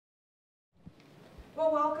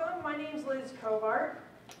Well, welcome. My name's Liz Covart.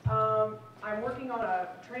 I'm working on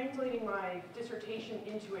translating my dissertation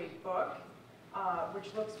into a book,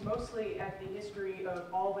 which looks mostly at the history of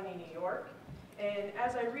Albany, New York. And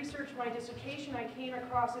as I researched my dissertation, I came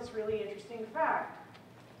across this really interesting fact.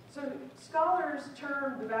 So scholars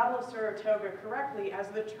term the Battle of Saratoga correctly as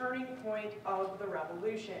the turning point of the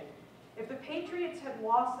Revolution. If the Patriots had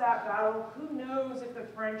lost that battle, who knows if the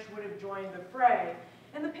French would have joined the fray.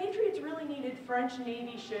 And the Patriots really needed French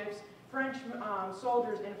Navy ships, French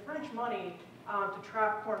soldiers, and French money to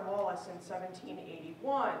trap Cornwallis in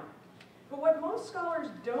 1781. But what most scholars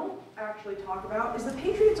don't actually talk about is the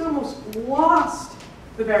Patriots almost lost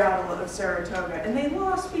the Battle of Saratoga. And they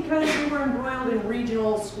lost because they were embroiled in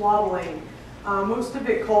regional squabbling, most of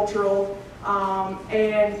it cultural.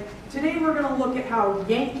 And today we're going to look at how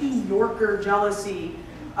Yankee-Yorker jealousy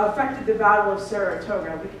affected the Battle of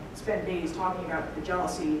Saratoga. We could spend days talking about the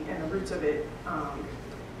jealousy and the roots of it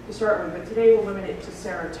to start with, but today we'll limit it to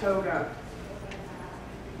Saratoga.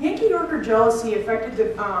 Yankee-Yorker jealousy affected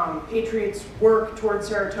the Patriots' work towards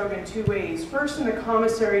Saratoga in two ways. First in the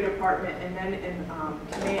commissary department and then in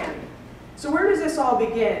command. So where does this all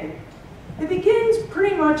begin? It begins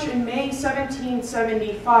pretty much in May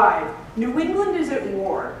 1775. New England is at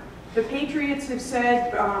war. The Patriots have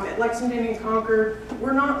said at Lexington and Concord,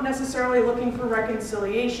 we're not necessarily looking for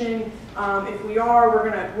reconciliation. If we are, we're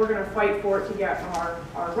gonna fight for it to get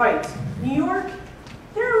our rights. New York,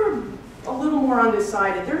 they're a little more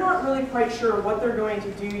undecided. They're not really quite sure what they're going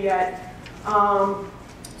to do yet.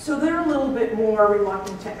 So they're a little bit more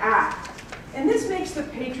reluctant to act. And this makes the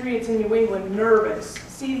Patriots in New England nervous.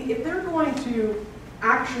 See, if they're going to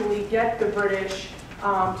actually get the British,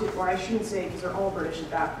 or I shouldn't say because they're all British at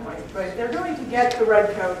that point, but if they're going to get the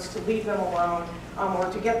Redcoats to leave them alone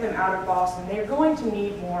or to get them out of Boston, they're going to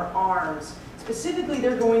need more arms. Specifically,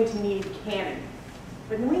 they're going to need cannon.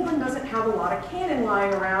 But New England doesn't have a lot of cannon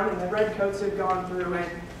lying around, and the Redcoats have gone through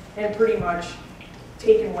and pretty much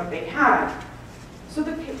taken what they had. So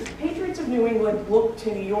the Patriots of New England looked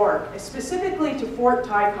to New York, specifically to Fort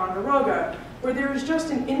Ticonderoga, where there's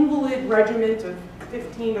just an invalid regiment of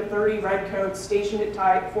 15 to 30 Redcoats stationed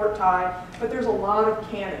at Fort Ty, but there's a lot of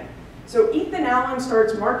cannon. So Ethan Allen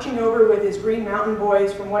starts marching over with his Green Mountain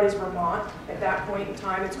Boys from what is Vermont. At that point in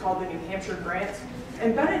time, it's called the New Hampshire Grants.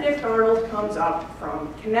 And Benedict Arnold comes up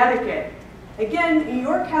from Connecticut. Again, New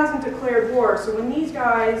York hasn't declared war, so when these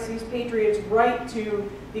guys, these Patriots, write to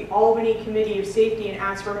the Albany Committee of Safety and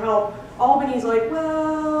ask for help, Albany's like,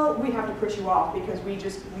 well, we have to push you off because we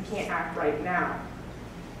can't act right now.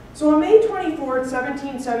 So on May 24th,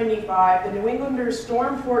 1775, the New Englanders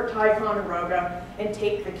storm Fort Ticonderoga and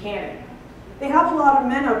take the cannon. They have a lot of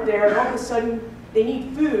men up there, and all of a sudden, they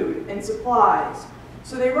need food and supplies.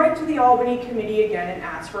 So they write to the Albany Committee again and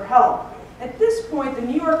ask for help. At this point, the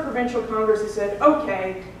New York Provincial Congress has said,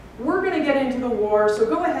 okay, we're going to get into the war, so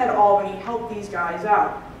go ahead, Albany, help these guys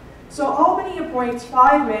out. So Albany appoints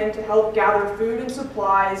 5 men to help gather food and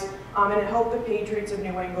supplies and to help the Patriots of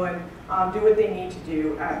New England do what they need to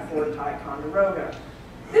do at Fort Ticonderoga.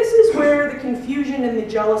 This is where the confusion and the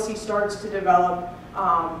jealousy starts to develop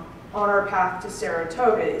on our path to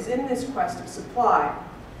Saratoga, is in this quest of supply.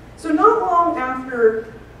 So not long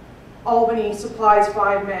after Albany supplies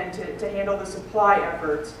 5 men to handle the supply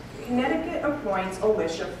efforts, Connecticut appoints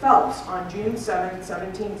Elisha Phelps on June 7,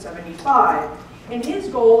 1775. And his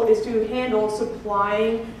goal is to handle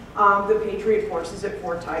supplying the Patriot forces at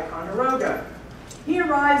Fort Ticonderoga. He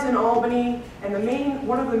arrives in Albany, and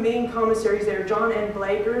one of the main commissaries there, John N.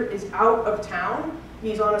 Blaker, is out of town.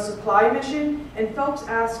 He's on a supply mission, and Phelps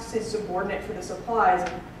asks his subordinate for the supplies.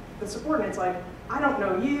 And the subordinate's like, I don't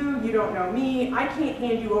know you, you don't know me, I can't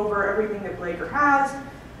hand you over everything that Blaker has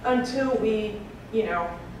until we,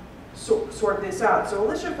 sort this out. So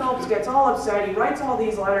Elisha Phelps gets all upset, he writes all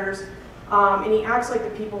these letters, and he acts like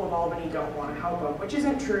the people of Albany don't want to help him, which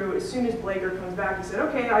isn't true. As soon as Blaker comes back, he said,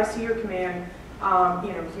 okay, I see your command,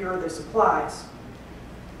 here are the supplies.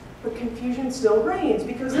 But confusion still reigns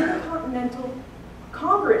because then the Continental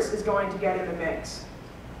Congress is going to get in the mix.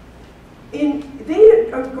 They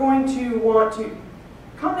are going to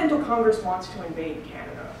Continental Congress wants to invade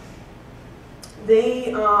Canada.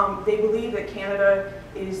 They believe that Canada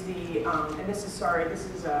is the, and this is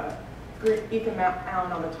Ethan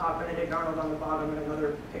Allen on the top, Benedict Arnold on the bottom, and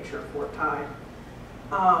another picture of Fort Ty.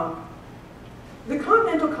 The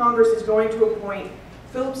Continental Congress is going to appoint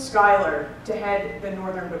Philip Schuyler to head the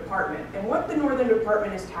Northern Department. And what the Northern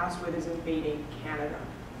Department is tasked with is invading Canada.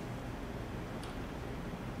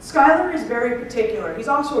 Schuyler is very particular. He's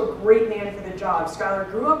also a great man for the job. Schuyler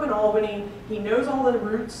grew up in Albany. He knows all the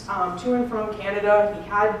routes to and from Canada. He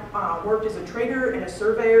had worked as a trader and a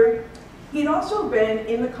surveyor. He had also been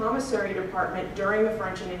in the commissary department during the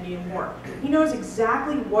French and Indian War. He knows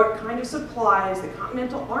exactly what kind of supplies the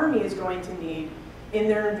Continental Army is going to need in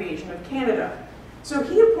their invasion of Canada. So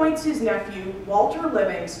he appoints his nephew, Walter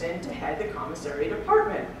Livingston, to head the commissary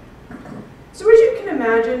department. So as you can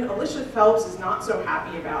imagine, Alicia Phelps is not so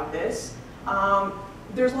happy about this.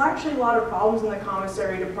 There's actually a lot of problems in the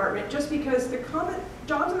commissary department just because the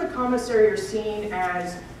jobs in the commissary are seen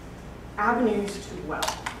as avenues to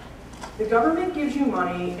wealth. The government gives you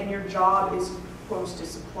money and your job is supposed to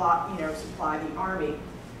supply the army.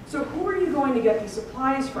 So who are you going to get these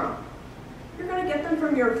supplies from? You're going to get them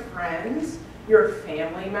from your friends, your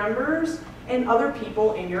family members, and other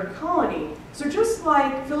people in your colony. So just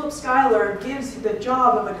like Philip Schuyler gives the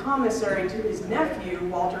job of the commissary to his nephew,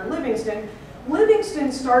 Walter Livingston,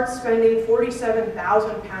 Livingston starts spending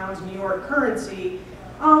 47,000 pounds New York currency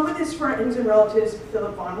with his friends and relatives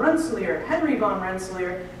Philip von Rensselaer, Henry von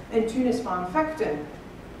Rensselaer, and Tunis von Fechten.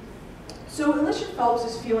 So Alicia Phelps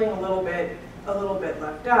is feeling a little bit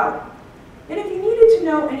left out. And if you needed to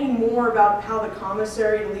know any more about how the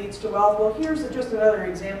commissary leads to wealth, well, here's just another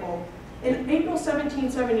example. In April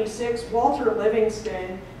 1776, Walter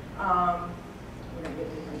Livingston, Walter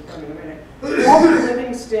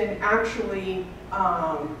Livingston actually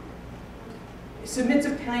submits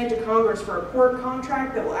a plan to Congress for a port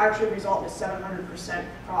contract that will actually result in a 700%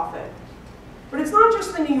 profit. But it's not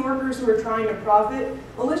just the New Yorkers who are trying to profit.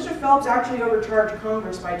 Alicia Phelps actually overcharged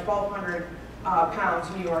Congress by 1,200 pounds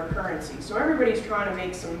New York currency. So everybody's trying to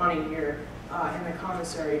make some money here in the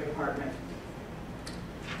commissary department.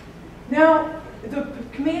 Now, the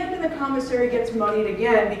command in the commissary gets moneyed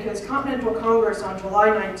again because Continental Congress on July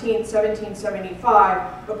 19,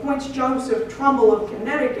 1775 appoints Joseph Trumbull of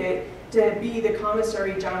Connecticut to be the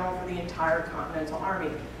commissary general for the entire Continental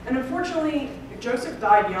Army. And unfortunately, Joseph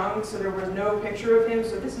died young, so there was no picture of him,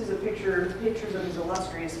 so this is pictures of his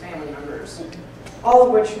illustrious family members, all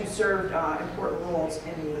of which who served important roles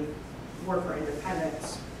in the War for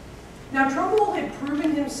Independence. Now, Trumbull had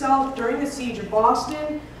proven himself during the siege of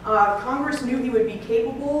Boston. Congress knew he would be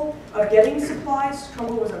capable of getting supplies.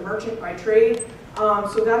 Trumbull was a merchant by trade,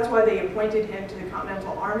 so that's why they appointed him to the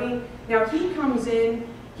Continental Army. Now, he comes in,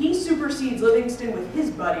 he supersedes Livingston with his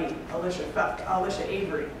buddy, Alicia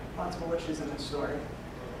Avery. Lots of Alicias in this story.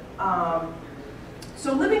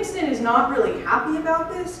 So Livingston is not really happy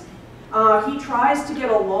about this. He tries to get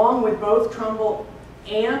along with both Trumbull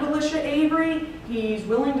and Alicia Avery. He's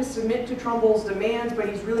willing to submit to Trumbull's demands, but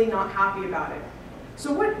he's really not happy about it.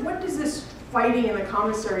 So what does this fighting in the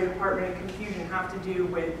commissary department and confusion have to do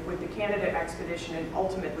with the Canada expedition and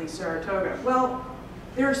ultimately Saratoga? Well,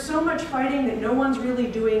 there's so much fighting that no one's really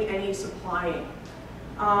doing any supplying.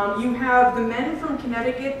 You have the men from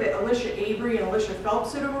Connecticut that Alicia Avery and Alicia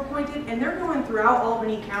Phelps had appointed, and they're going throughout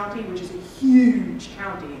Albany County, which is a huge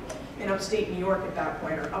county in upstate New York at that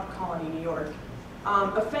point, or up colony New York,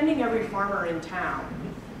 offending every farmer in town.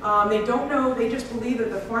 They don't know, they just believe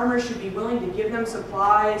that the farmers should be willing to give them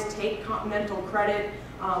supplies, take continental credit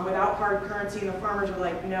without hard currency, and the farmers are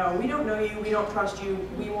like, no, we don't know you, we don't trust you,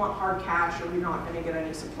 we want hard cash or we're not going to get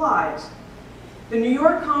any supplies. The New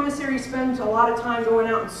York commissary spends a lot of time going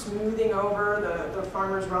out and smoothing over the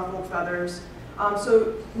farmers' ruffled feathers.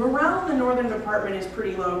 So morale in the Northern Department is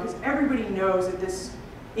pretty low because everybody knows that this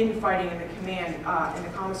infighting in the command in the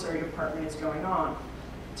commissary department is going on.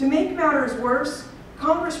 To make matters worse,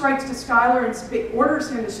 Congress writes to Schuyler and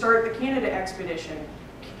orders him to start the Canada expedition.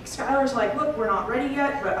 Schuyler's like, look, we're not ready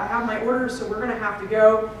yet, but I have my orders, so we're going to have to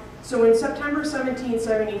go. So in September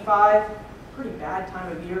 1775, pretty bad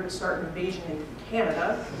time of year to start an invasion in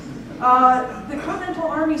Canada, the Continental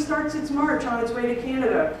Army starts its march on its way to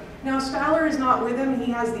Canada. Now, Schuyler is not with him,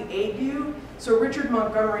 he has the ague, so Richard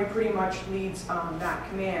Montgomery pretty much leads that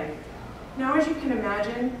command. Now, as you can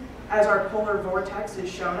imagine, as our polar vortex has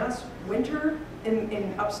shown us, winter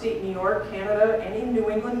in upstate New York, Canada, and in New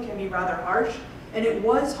England can be rather harsh, and it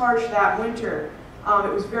was harsh that winter.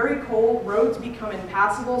 It was very cold, roads become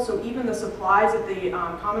impassable, so even the supplies that the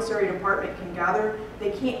commissary department can gather,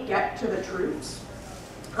 they can't get to the troops.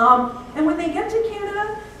 And when they get to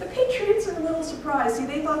Canada, the Patriots are a little surprised. See,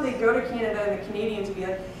 they thought they'd go to Canada and the Canadians would be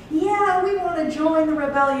like, yeah, we want to join the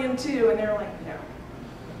rebellion too, and they're like, no.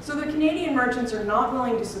 So the Canadian merchants are not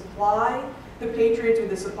willing to supply the Patriots with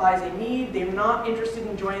the supplies they need. They're not interested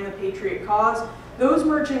in joining the Patriot cause. Those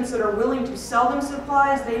merchants that are willing to sell them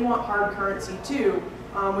supplies, they want hard currency too,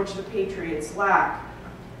 which the Patriots lack.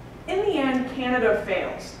 In the end, Canada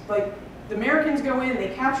fails. Like, The Americans go in,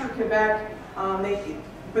 they capture Quebec,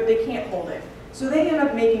 but they can't hold it. So they end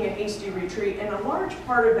up making a hasty retreat, and a large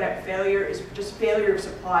part of that failure is just failure of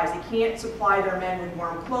supplies. They can't supply their men with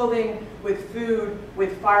warm clothing, with food,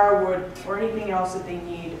 with firewood, or anything else that they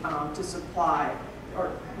need to supply or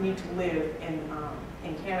need to live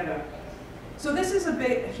in Canada. So this is a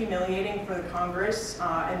bit humiliating for the Congress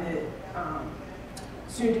and the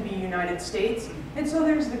soon-to-be United States. And so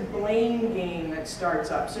there's the blame game that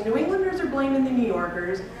starts up. So New Englanders are blaming the New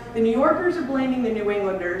Yorkers are blaming the New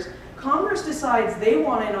Englanders. Congress decides they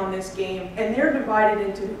want in on this game, and they're divided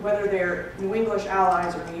into whether they're New English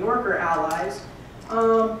allies or New Yorker allies.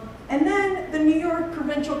 And then the New York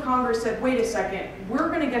Provincial Congress said, wait a second, we're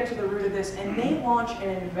going to get to the root of this, and they launch an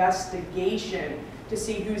investigation to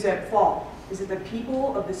see who's at fault. Is it the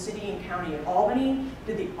people of the city and county of Albany?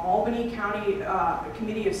 Did the Albany County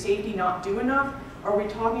Committee of Safety not do enough? Are we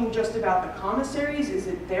talking just about the commissaries? Is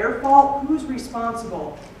it their fault? Who's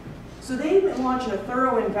responsible? So they launch a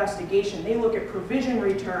thorough investigation. They look at provision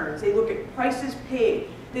returns. They look at prices paid.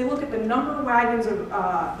 They look at the number of wagons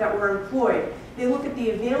that were employed. They look at the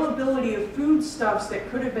availability of foodstuffs that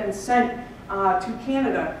could have been sent to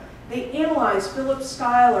Canada. They analyze Philip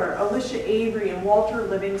Schuyler, Alicia Avery, and Walter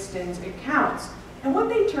Livingston's accounts. And what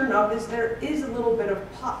they turn up is there is a little bit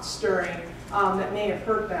of pot stirring that may have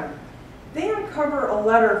hurt them. They uncover a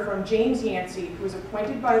letter from James Yancey, who was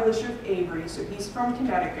appointed by Alicia Avery, so he's from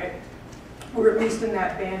Connecticut, or at least in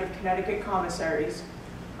that band of Connecticut commissaries.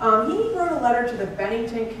 He wrote a letter to the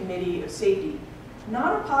Bennington Committee of Safety.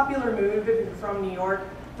 Not a popular move from New York.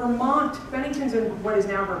 Vermont, Bennington's in what is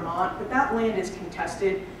now Vermont, but that land is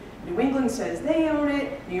contested. New England says they own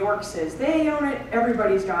it, New York says they own it,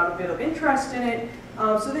 everybody's got a bit of interest in it,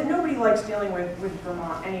 so that nobody likes dealing with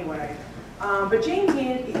Vermont anyway. But James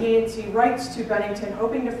Yancey writes to Bennington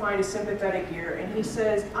hoping to find a sympathetic ear, and he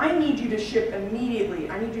says, I need you to ship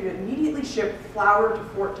immediately. I need you to immediately ship flour to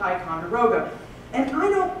Fort Ticonderoga. And I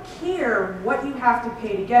don't care what you have to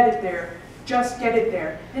pay to get it there, just get it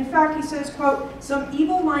there. In fact, he says, quote, some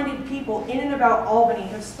evil-minded people in and about Albany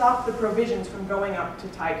have stopped the provisions from going up to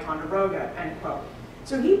Ticonderoga, end quote.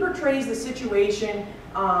 So he portrays the situation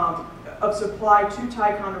of supply to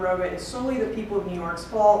Ticonderoga as solely the people of New York's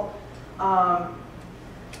fault.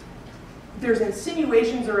 There's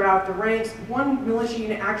insinuations around the ranks. One militia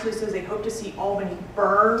unit actually says they hope to see Albany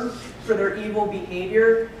burned for their evil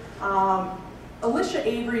behavior. Alicia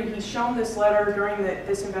Avery, he's shown this letter during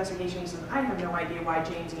this investigation. He says, I have no idea why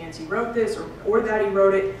James Yancey wrote this or that he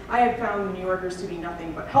wrote it. I have found the New Yorkers to be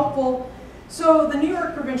nothing but helpful. So the New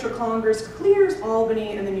York Provincial Congress clears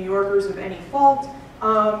Albany and the New Yorkers of any fault,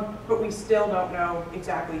 but we still don't know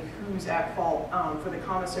exactly who's at fault for the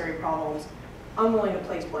commissary problems. I'm willing to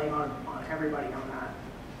place blame on everybody on that.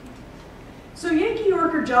 So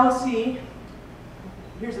Yankee-Yorker jealousy.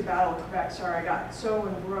 Here's the Battle of Quebec. Sorry, I got so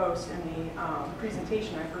engrossed in the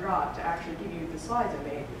presentation I forgot to actually give you the slides I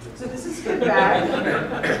made. So this is Quebec.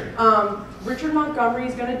 Richard Montgomery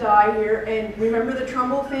is going to die here. And remember the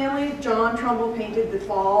Trumbull family? John Trumbull painted the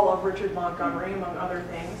fall of Richard Montgomery, among other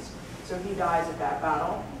things. So he dies at that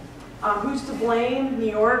battle. Who's to blame?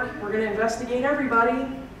 New York. We're going to investigate everybody.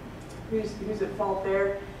 Who's at fault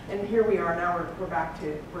there? And here we are. Now we're back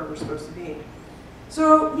to where we're supposed to be.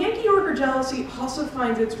 So Yankee-Yorker jealousy also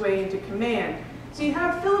finds its way into command. So you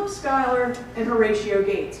have Philip Schuyler and Horatio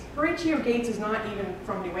Gates. Horatio Gates is not even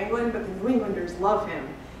from New England, but the New Englanders love him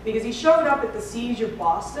because he showed up at the siege of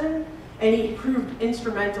Boston and he proved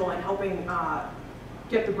instrumental in helping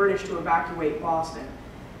get the British to evacuate Boston.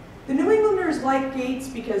 The New Englanders like Gates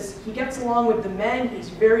because he gets along with the men, he's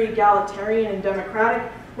very egalitarian and democratic,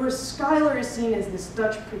 whereas Schuyler is seen as this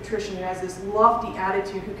Dutch patrician who has this lofty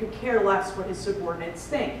attitude who could care less what his subordinates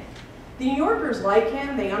think. The New Yorkers like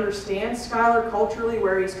him, they understand Schuyler culturally,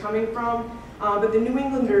 where he's coming from, but the New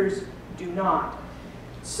Englanders do not.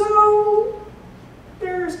 So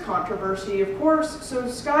there's controversy, of course. So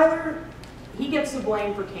Schuyler, he gets the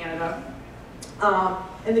blame for Canada,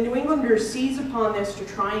 and the New Englanders seize upon this to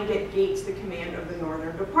try and get Gates the command of the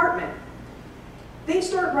Northern Department. They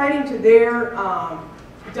start writing to their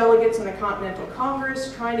delegates in the Continental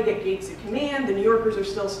Congress, trying to get Gates the command. The New Yorkers are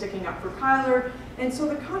still sticking up for Schuyler, and so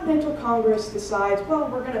the Continental Congress decides, well,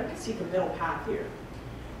 we're going to seek a middle path here.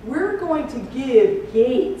 We're going to give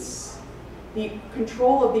Gates the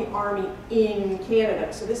control of the army in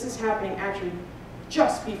Canada. So this is happening actually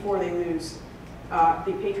just before they lose,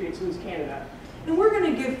 the Patriots lose Canada. And we're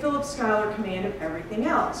going to give Philip Schuyler command of everything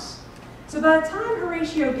else. So by the time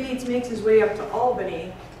Horatio Gates makes his way up to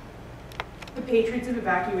Albany, the Patriots have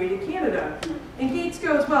evacuated Canada. And Gates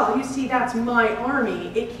goes, well, you see, that's my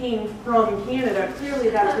army. It came from Canada. Clearly,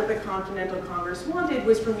 that's what the Continental Congress wanted,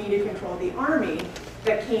 was for me to control the army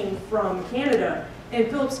that came from Canada. And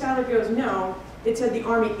Philip Schuyler goes, no, it said the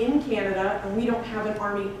army in Canada, and we don't have an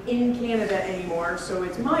army in Canada anymore, so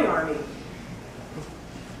it's my army.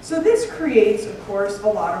 So this creates, of course, a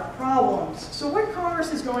lot of problems. So what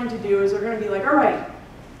Congress is going to do is they're going to be like, all right,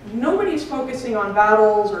 nobody's focusing on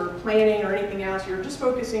battles or planning or anything else. You're just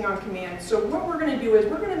focusing on command. So what we're going to do is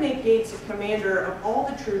we're going to make Gates a commander of all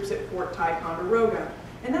the troops at Fort Ticonderoga.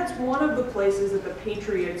 And that's one of the places that the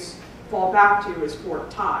Patriots fall back to, is Fort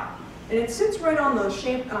Ty. And it sits right on the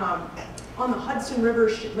Hudson River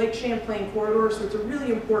Lake Champlain corridor, so it's a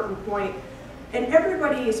really important point. And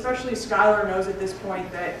everybody, especially Schuyler, knows at this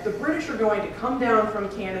point that the British are going to come down from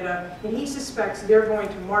Canada, and he suspects they're going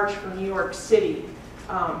to march from New York City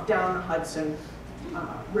down the Hudson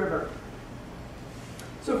River.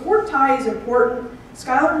 So Fort Ty is important.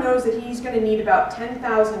 Schuyler knows that he's going to need about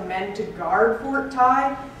 10,000 men to guard Fort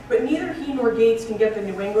Ty, but neither he nor Gates can get the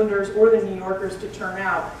New Englanders or the New Yorkers to turn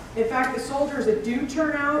out. In fact, the soldiers that do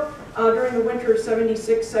turn out during the winter of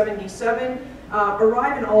 76-77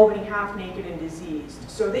 arrive in Albany half naked and diseased.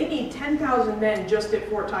 So they need 10,000 men just at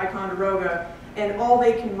Fort Ticonderoga, and all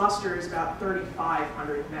they can muster is about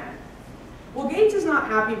 3,500 men. Well, Gates is not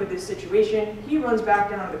happy with this situation. He runs back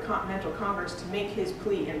down to the Continental Congress to make his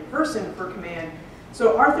plea in person for command.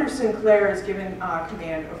 So Arthur Sinclair is given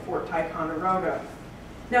command of Fort Ticonderoga.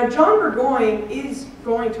 Now, John Burgoyne is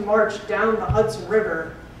going to march down the Hudson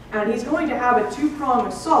River, and he's going to have a two-pronged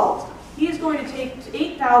assault. He is going to take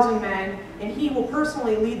 8,000 men, and he will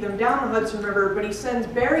personally lead them down the Hudson River, but he sends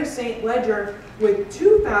Barry St. Ledger with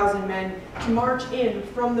 2,000 men to march in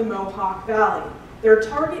from the Mohawk Valley. Their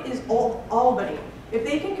target is Albany. If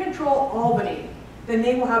they can control Albany, then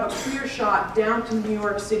they will have a clear shot down to New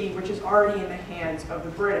York City, which is already in the hands of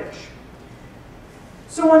the British.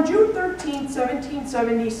 So on June 13,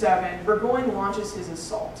 1777, Burgoyne launches his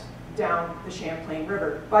assault down the Champlain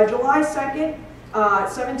River. By July 2nd,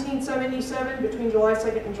 1777, between July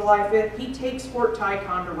 2nd and July 5th, he takes Fort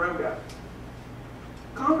Ticonderoga.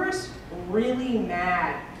 Congress really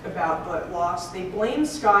mad about the loss. They blame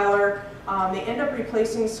Schuyler. They end up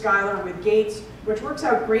replacing Schuyler with Gates, which works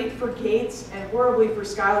out great for Gates and horribly for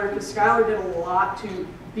Schuyler, because Schuyler did a lot to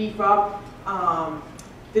beef up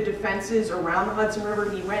the defenses around the Hudson River.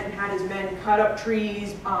 He went and had his men cut up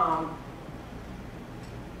trees. I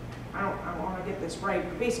don't want to get this right,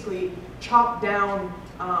 but basically chopped down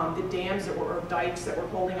the dams that were, or dikes that were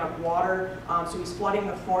holding up water. So he's flooding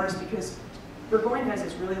the forest, because Burgoyne has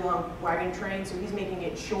this really long wagon train, so he's making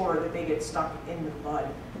it sure that they get stuck in the mud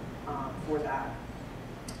for that.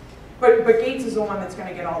 But Gates is the one that's going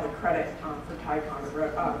to get all the credit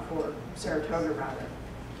for Saratoga, rather.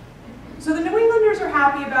 So the New Englanders are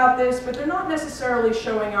happy about this, but they're not necessarily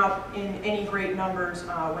showing up in any great numbers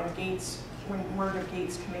when word of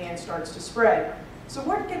Gates' command starts to spread. So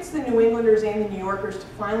what gets the New Englanders and the New Yorkers to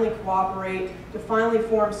finally cooperate, to finally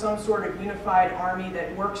form some sort of unified army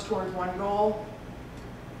that works towards one goal?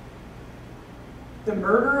 The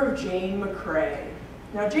murder of Jane McCrae.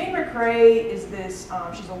 Now, Jane McCrae is this,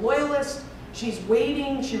 she's a loyalist. She's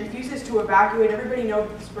waiting. She refuses to evacuate. Everybody knows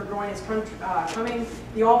Burgoyne is coming.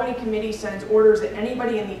 The Albany Committee sends orders that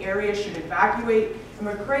anybody in the area should evacuate. And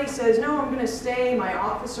McCrae says, no, I'm going to stay. My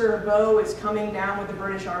officer, Beau, is coming down with the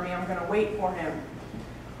British Army. I'm going to wait for him.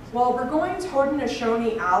 Well, Burgoyne's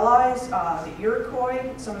Haudenosaunee allies, the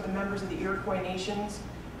Iroquois, some of the members of the Iroquois nations,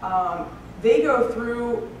 they go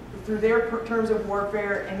through their terms of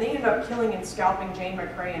warfare, and they end up killing and scalping Jane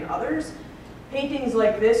McCrae and others. Paintings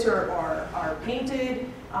like this are painted.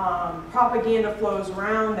 Propaganda flows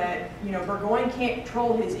around that, you know, Burgoyne can't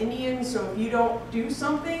control his Indians, so if you don't do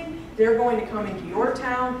something, they're going to come into your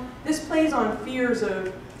town. This plays on fears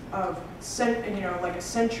of like a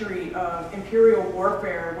century of imperial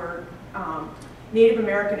warfare where Native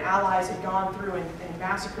American allies had gone through and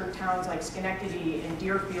massacred towns like Schenectady and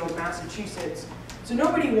Deerfield, Massachusetts. So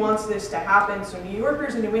nobody wants this to happen, so New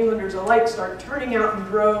Yorkers and New Englanders alike start turning out in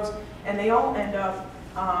droves, and they all end up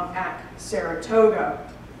at Saratoga.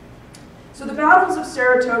 So the battles of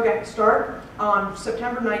Saratoga start on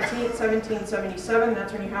September 19th, 1777.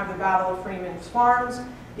 That's when you have the Battle of Freeman's Farms.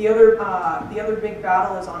 The other big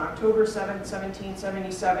battle is on October 7th,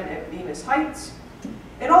 1777 at Venus Heights.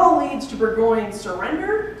 It all leads to Burgoyne's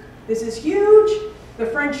surrender. This is huge. The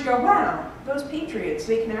French go, wow, those Patriots,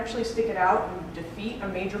 they can actually stick it out and defeat a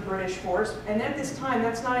major British force. And at this time,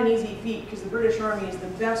 that's not an easy feat, because the British Army is the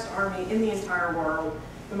best army in the entire world,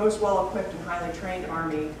 the most well-equipped and highly trained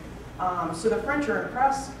army. So the French are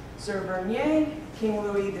impressed. Sir Vernier, King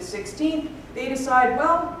Louis XVI, they decide,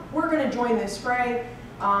 well, we're going to join this fray.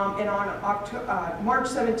 And on March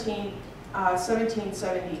 17,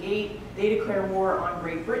 1778, they declare war on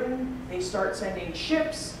Great Britain. They start sending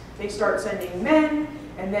ships, they start sending men,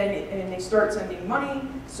 and they start sending money.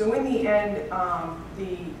 So in the end,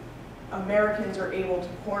 the Americans are able to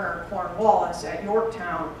corner Cornwallis at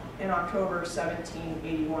Yorktown in October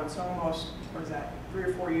 1781. So almost, what is that, 3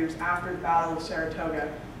 or 4 years after the Battle of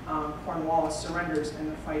Saratoga, Cornwallis surrenders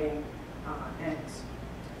and the fighting ends.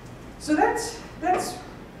 So that's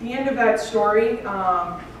the end of that story.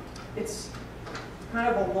 It's kind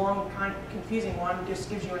of a long, kind of confusing one. Just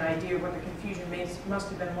gives you an idea of what the confusion must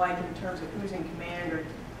have been like in terms of who's in command or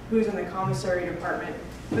who's in the commissary department.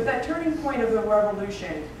 But that turning point of the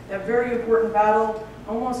revolution, that very important battle,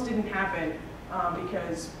 almost didn't happen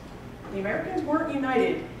because the Americans weren't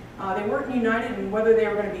united. They weren't united in whether they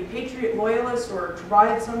were going to be Patriot loyalists or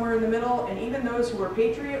divide somewhere in the middle, and even those who were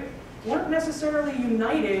Patriot weren't necessarily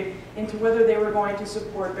united into whether they were going to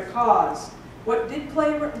support the cause. What did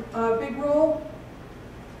play a big role?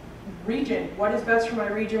 Region. What is best for my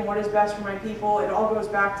region? What is best for my people? It all goes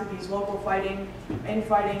back to these local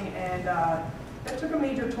infighting, and that took a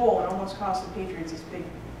major toll and almost cost the Patriots this big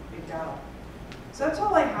battle. So that's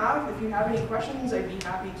all I have. If you have any questions, I'd be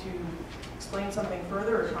happy to explain something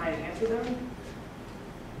further or try and answer them.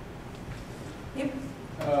 Yep.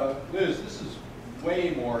 Liz, this is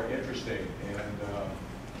way more interesting and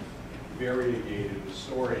variegated a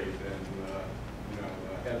story than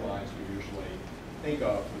headlines we usually think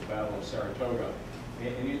of with the Battle of Saratoga.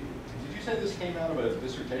 And did you say this came out of a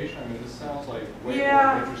dissertation? I mean, this sounds like way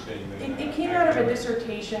more interesting than it came out of a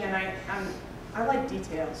dissertation, and I like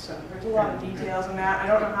details, so there's a lot of details in that. I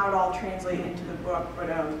don't know how it all translated into the book,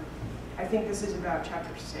 but I think this is about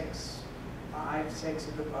chapter 6, 5, 6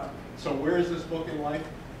 of the book. So where is this book in life?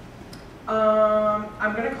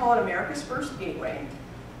 I'm going to call it America's First Gateway,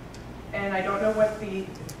 and I don't know what the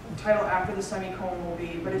title after the semicolon will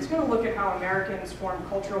be, but it's going to look at how Americans form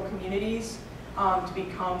cultural communities to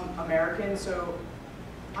become American. So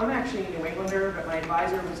I'm actually a New Englander, but my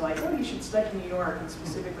advisor was like, oh, you should study New York, and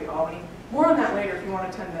specifically Albany. More on that later if you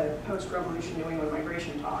want to attend the post-revolution New England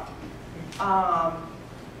migration talk.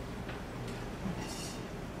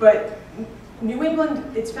 But New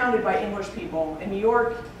England, it's founded by English people. In New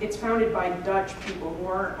York, it's founded by Dutch people who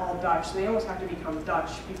aren't all Dutch. So they almost have to become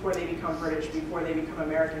Dutch before they become British, before they become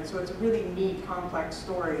American. So it's a really neat, complex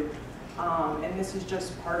story. And this is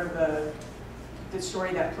just part of the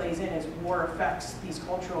story that plays in as war affects these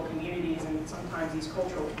cultural communities, and sometimes these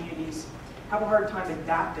cultural communities have a hard time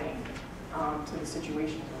adapting to the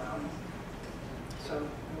situations around them. So,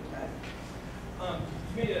 okay.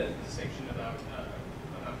 You made a distinction about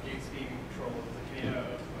Gates being in control of the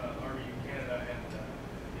Army of Canada and the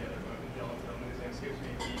other gentleman whose name escapes me,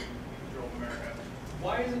 being in control of America.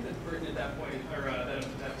 Why is it that Britain at that point, or that the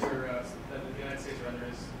United States or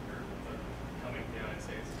coming to the United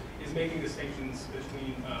States, is making distinctions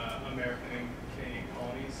between American and Canadian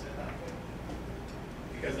colonies at that point?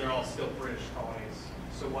 Because they're all still British colonies.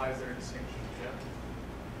 So why is there a distinction? Yeah.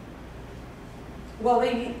 Well,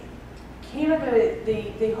 they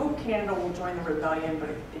hope Canada will join the rebellion, but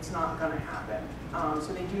it's not going to happen.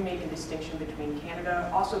 So they do make a distinction between Canada.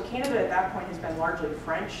 Also, Canada at that point has been largely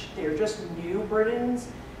French. They're just new Britons.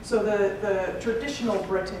 So the traditional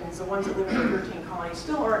Britons, the ones that live in the 13 colonies,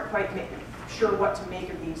 still aren't quite sure what to make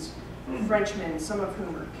of these Frenchmen, some of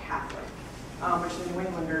whom are Catholic, which the New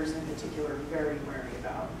Englanders in particular are very wary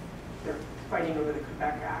about. They're fighting over the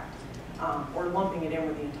Quebec Act, or lumping it in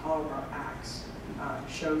with the Intolerable Acts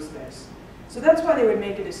shows this. So that's why they would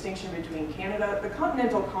make a distinction between Canada. The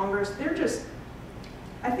Continental Congress, they're just,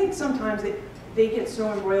 I think sometimes they get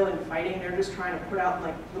so embroiled in fighting, they're just trying to put out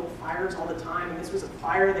like little fires all the time, and this was a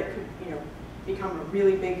fire that could, become a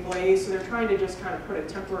really big blaze, so they're trying to just kind of put a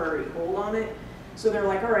temporary hold on it. So they're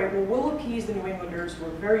like, all right, well, we'll appease the New Englanders who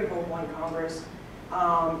are very vocal in Congress,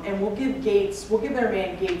 and we'll give their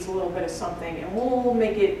man Gates a little bit of something, and we'll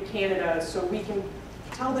make it Canada so we can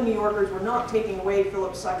tell the New Yorkers we're not taking away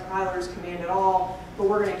Philip Schuyler's command at all, but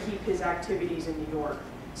we're going to keep his activities in New York.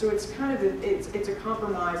 So it's kind of it's a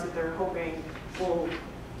compromise that they're hoping will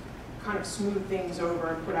kind of smooth things over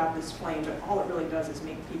and put out this flame, but all it really does is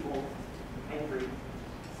make people angry.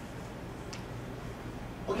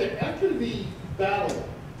 Okay, after the battle,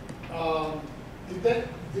 did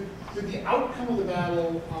the outcome of the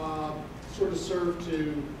battle sort of serve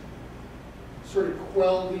to sort of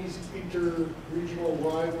quell these inter-regional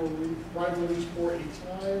rivalries for a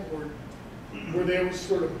time, or were they always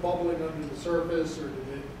sort of bubbling under the surface, or did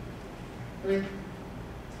they? I mean,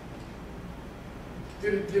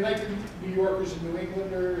 did it unite the New Yorkers and New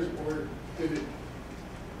Englanders, or did it,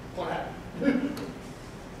 what happened?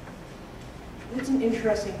 It's an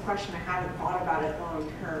interesting question. I haven't thought about it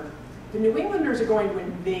long term. The New Englanders are going to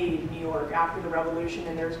invade New York after the Revolution,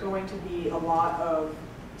 and there's going to be a lot of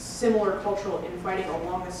similar cultural infighting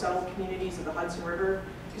along the settled communities of the Hudson River,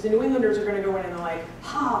 because the New Englanders are going to go in and they're like,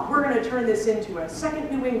 ha, we're going to turn this into a second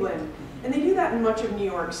New England. And they do that in much of New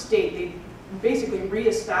York State. They basically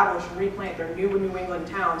reestablish and replant their new New England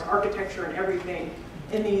towns, architecture and everything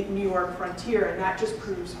in the New York frontier, and that just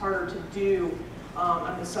proves harder to do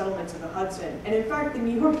on the settlements of the Hudson. And in fact, the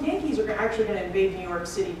New York Yankees are actually going to invade New York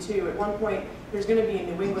City too. At one point, there's going to be a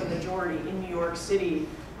New England majority in New York City,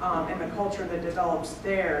 and the culture that develops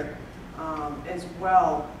there as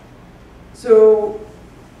well. So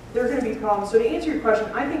there are going to be problems. So to answer your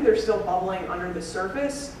question, I think they're still bubbling under the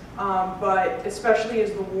surface, but especially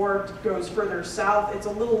as the war goes further south, it's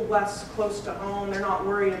a little less close to home. They're not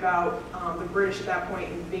worried about the British at that point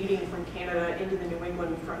invading from Canada into the New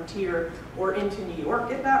England frontier or into New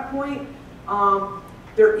York at that point.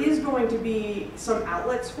 There is going to be some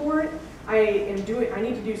outlets for it. I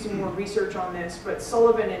need to do some more research on this, but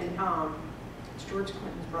Sullivan and it's George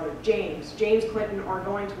Clinton's brother, James Clinton, are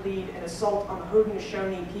going to lead an assault on the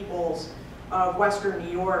Haudenosaunee peoples of Western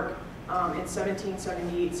New York in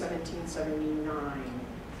 1778, 1779,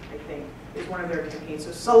 I think, is one of their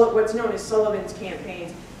campaigns. So what's known as Sullivan's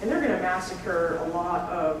campaigns, and they're going to massacre a lot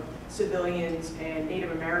of civilians and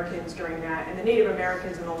Native Americans during that, and the Native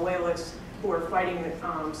Americans and the Loyalists who are fighting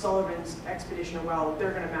Sullivan's expedition as well,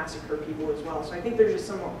 they're going to massacre people as well. So I think there's just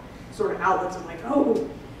some sort of outlets of like, oh,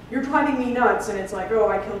 you're driving me nuts, and it's like, oh,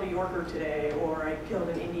 I killed a Yorker today, or I killed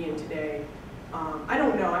an Indian today. I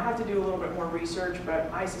don't know, I have to do a little bit more research, but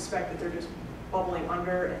I suspect that they're just bubbling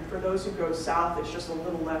under, and for those who go south, it's just a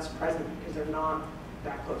little less present because they're not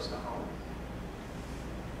that close to home.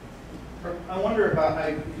 I wonder about,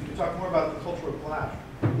 if you could talk more about the cultural clash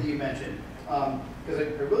that you mentioned. Because I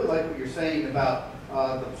really like what you're saying about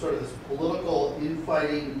the sort of this political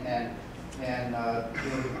infighting and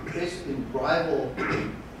basically rival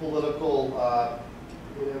political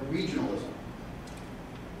regionalism.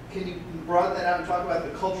 Can you broaden that out and talk about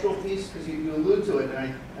the cultural piece? Because you allude to it, and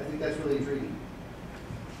I think that's really intriguing.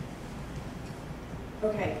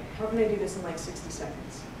 Okay, how can I do this in like 60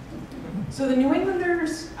 seconds? So the New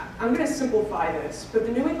Englanders, I'm going to simplify this, but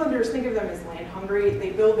the New Englanders, think of them as land hungry. They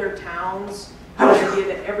build their towns with the idea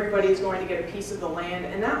that everybody is going to get a piece of the land,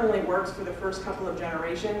 and that only works for the first couple of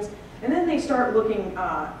generations. And then they start looking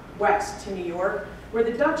west to New York, where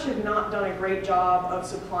the Dutch have not done a great job of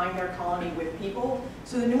supplying their colony with people.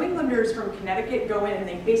 So the New Englanders from Connecticut go in and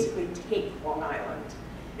they basically take Long Island.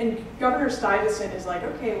 And Governor Stuyvesant is like,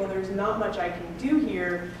 okay, well, there's not much I can do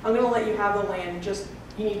here. I'm going to let you have the land, just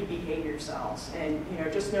you need to behave yourselves. And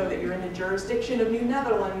just know that you're in the jurisdiction of New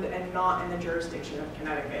Netherland and not in the jurisdiction of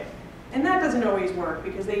Connecticut. And that doesn't always work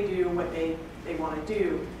because they do what they want to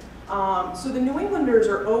do. So the New Englanders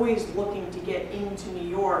are always looking to get into New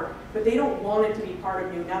York, but they don't want it to be part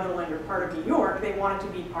of New Netherland or part of New York. They want it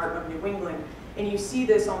to be part of New England. And you see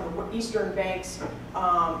this on the eastern banks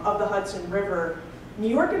of the Hudson River. New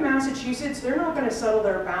York and Massachusetts, they're not going to settle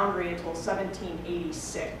their boundary until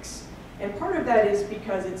 1786. And part of that is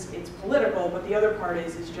because it's political, but the other part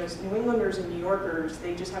is just New Englanders and New Yorkers,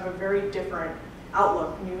 they just have a very different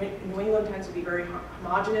outlook. New England tends to be very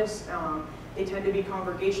homogenous. They tend to be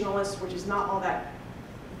Congregationalists, which is not all that,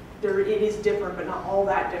 it is different, but not all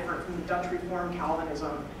that different from the Dutch Reformed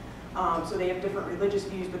Calvinism. So they have different religious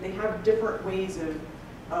views, but they have different ways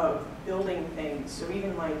of building things. So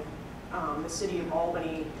even like the city of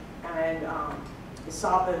Albany and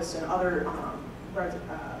Esopus and other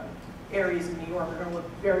areas of New York are going to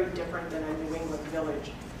look very different than a New England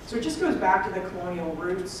village. So it just goes back to the colonial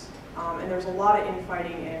roots. And there's a lot of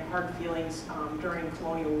infighting and hard feelings during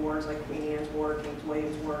colonial wars like Queen Anne's War, King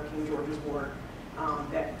William's War, King George's War,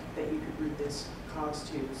 that you could root this cause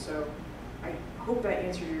to. So I hope that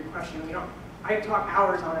answered your question. I talk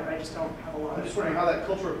hours on it, but I just don't have a lot of time. I'm just wondering how that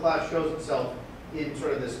cultural clash shows itself in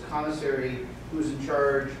sort of this commissary, who's in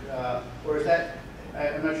charge, or is that,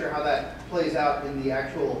 I'm not sure how that plays out in the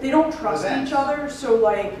actual They don't trust events. each other, so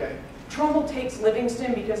like, Okay. Trumbull takes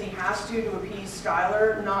Livingston because he has to appease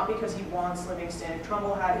Schuyler, not because he wants Livingston. If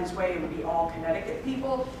Trumbull had his way, it would be all Connecticut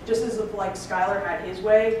people. Just as if like Schuyler had his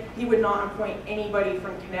way, he would not appoint anybody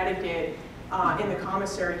from Connecticut in the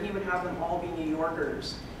commissary. He would have them all be New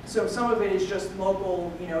Yorkers. So some of it is just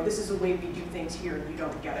local, this is the way we do things here and you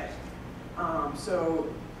don't get it.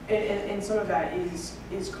 And some of that is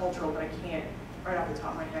cultural, but I can't, right off the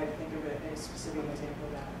top of my head, think of it as a specific example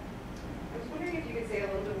of that. was wondering if you could say a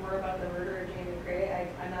little bit more about the murder of Jane McCrae.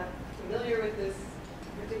 I'm not familiar with this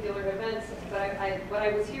particular event, but what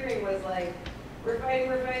I was hearing was like, we're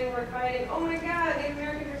fighting, oh my God, Native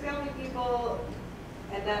Americans are scalping people,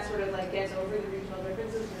 and that sort of like gets over the regional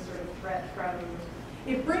differences, this sort of threat from...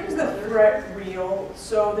 It brings the threat real,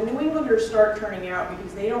 so the New Englanders start turning out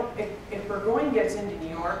because they don't, if Burgoyne gets into New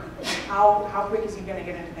York, how quick is he going to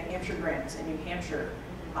get into the Hampshire grants in New Hampshire,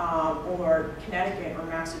 or Connecticut or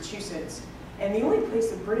Massachusetts? And the only place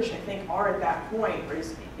the British, I think, are at that point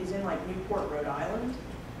is in like Newport, Rhode Island.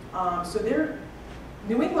 So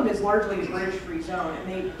New England is largely a British-free zone,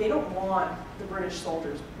 and they don't want the British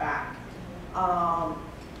soldiers back.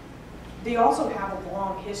 They also have a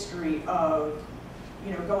long history of,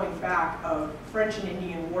 going back of French and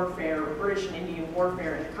Indian warfare, or British and Indian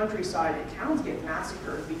warfare in the countryside, and towns get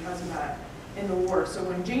massacred because of that in the war. So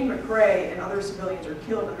when Jane McCrae and other civilians are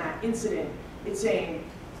killed in that incident, it's saying,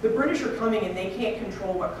 the British are coming and they can't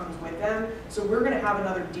control what comes with them, so we're going to have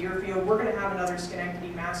another Deerfield, we're going to have another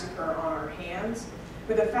Schenectady massacre on our hands.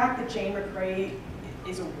 But the fact that Jane McCrae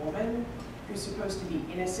is a woman who's supposed to be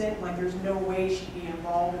innocent, like there's no way she'd be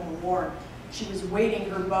involved in the war. She was waiting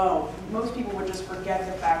her bow. Most people would just forget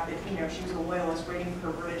the fact that she was a loyalist waiting for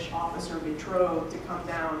her British officer betrothed to come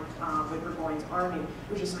down with Burgoyne's army.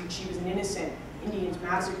 It was just like she was an innocent. Indians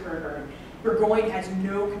massacred her. Burgoyne has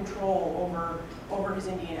no control over his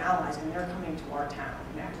Indian allies, and they're coming to our town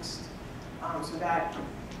next. So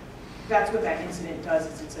that's what that incident does.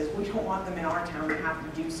 Is it says we don't want them in our town. We have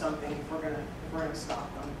to do something if we're gonna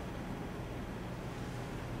stop them.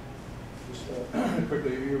 Just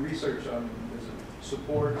quickly, your research on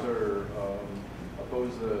supports or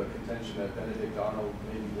oppose the contention that Benedict Arnold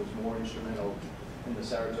maybe was more instrumental in the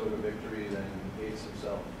Saratoga victory than Gates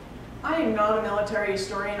himself? I am not a military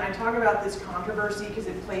historian. I talk about this controversy because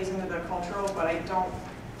it plays into the cultural, but I don't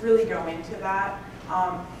really go into that.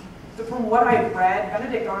 From what I've read,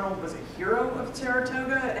 Benedict Arnold was a hero of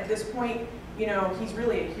Saratoga. At this point, he's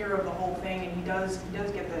really a hero of the whole thing, and he does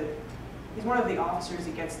get he's one of the officers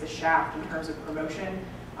that gets the shaft in terms of promotion,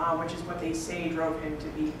 which is what they say drove him to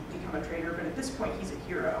become a traitor. But at this point, he's a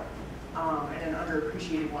hero and an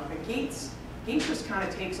underappreciated one. But Gates just kind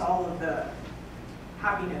of takes all of the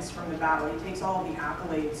happiness from the battle. He takes all of the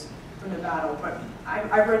accolades from the battle. But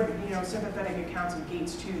I've read sympathetic accounts of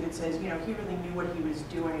Gates too that says he really knew what he was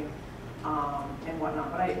doing and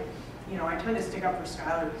whatnot. But I tend to stick up for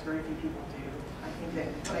Schuyler because very few people do.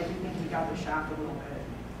 But I do think he got the shaft a little bit.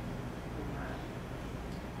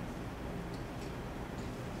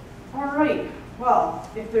 All right, well,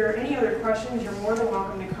 if there are any other questions, you're more than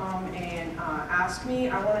welcome to come and ask me.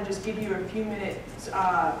 I want to just give you a few minutes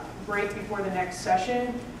break before the next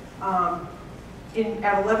session. At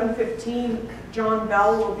 11:15, John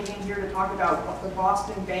Bell will be in here to talk about the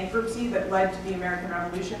Boston bankruptcy that led to the American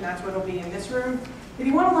Revolution. That's what will be in this room. If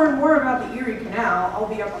you want to learn more about the Erie Canal, I'll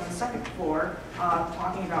be up on the second floor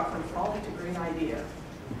talking about From Frolic to Great Idea.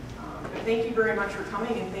 But thank you very much for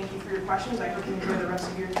coming, and thank you for your questions. I hope you enjoy the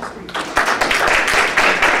rest of your history.